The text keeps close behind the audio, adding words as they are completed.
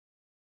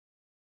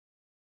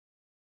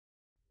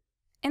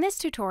In this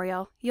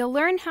tutorial, you'll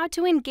learn how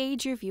to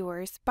engage your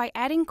viewers by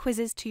adding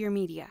quizzes to your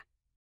media.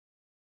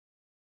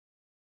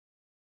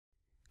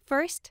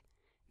 First,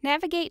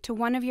 navigate to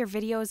one of your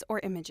videos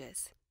or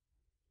images.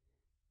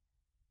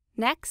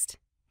 Next,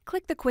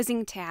 click the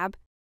Quizzing tab,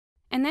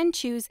 and then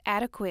choose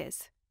Add a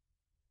Quiz.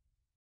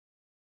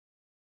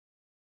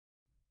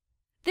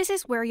 This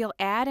is where you'll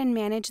add and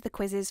manage the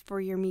quizzes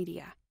for your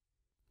media.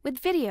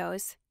 With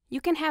videos, you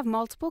can have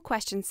multiple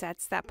question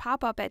sets that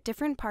pop up at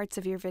different parts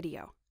of your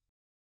video.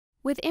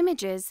 With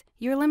images,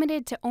 you're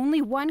limited to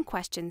only one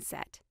question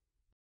set.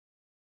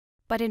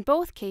 But in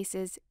both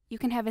cases, you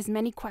can have as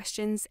many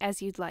questions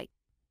as you'd like.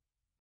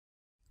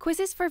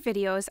 Quizzes for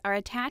videos are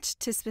attached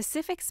to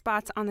specific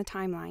spots on the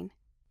timeline.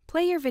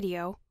 Play your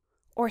video,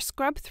 or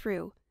scrub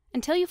through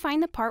until you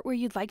find the part where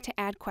you'd like to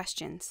add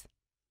questions.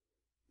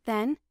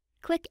 Then,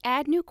 click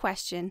Add New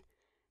Question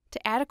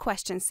to add a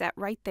question set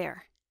right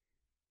there.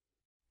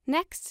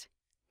 Next,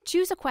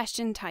 choose a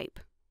question type: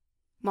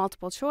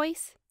 multiple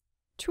choice,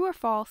 true or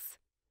false,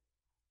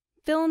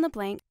 fill in the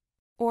blank,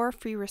 or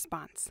free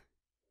response.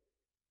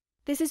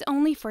 This is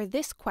only for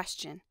this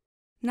question,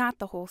 not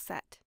the whole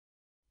set.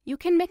 You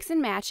can mix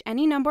and match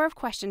any number of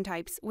question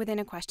types within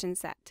a question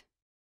set.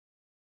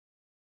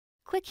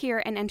 Click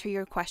here and enter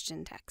your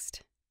question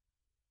text.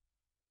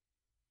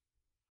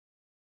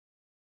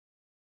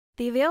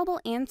 The available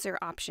answer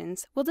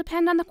options will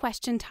depend on the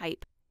question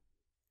type.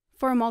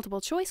 For a multiple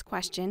choice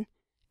question,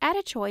 add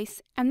a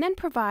choice and then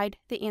provide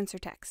the answer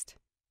text.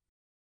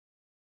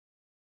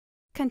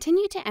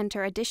 Continue to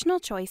enter additional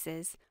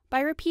choices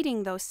by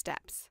repeating those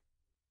steps.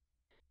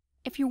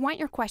 If you want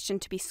your question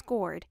to be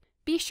scored,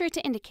 be sure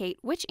to indicate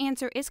which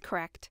answer is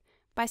correct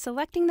by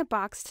selecting the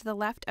box to the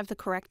left of the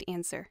correct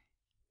answer.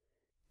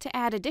 To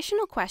add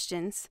additional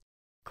questions,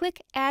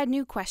 click Add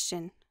New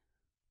Question.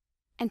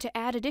 And to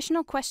add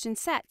additional question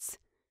sets,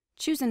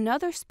 choose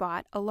another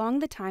spot along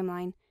the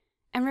timeline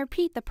and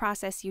repeat the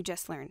process you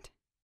just learned.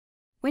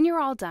 When you're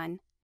all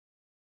done,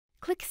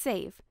 click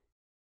Save,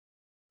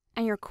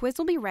 and your quiz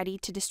will be ready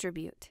to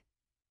distribute.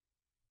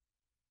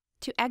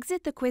 To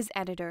exit the quiz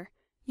editor,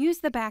 use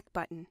the Back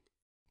button.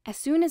 As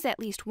soon as at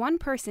least one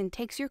person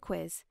takes your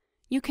quiz,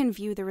 you can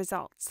view the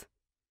results.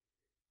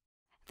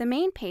 The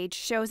main page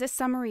shows a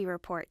summary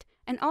report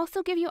and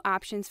also gives you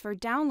options for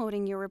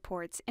downloading your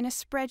reports in a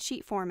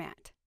spreadsheet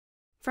format.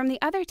 From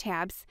the other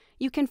tabs,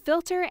 you can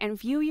filter and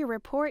view your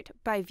report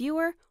by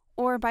viewer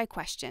or by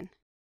question.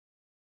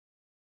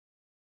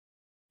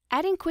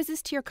 Adding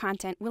quizzes to your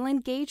content will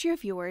engage your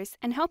viewers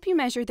and help you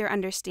measure their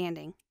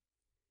understanding.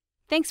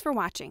 Thanks for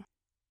watching.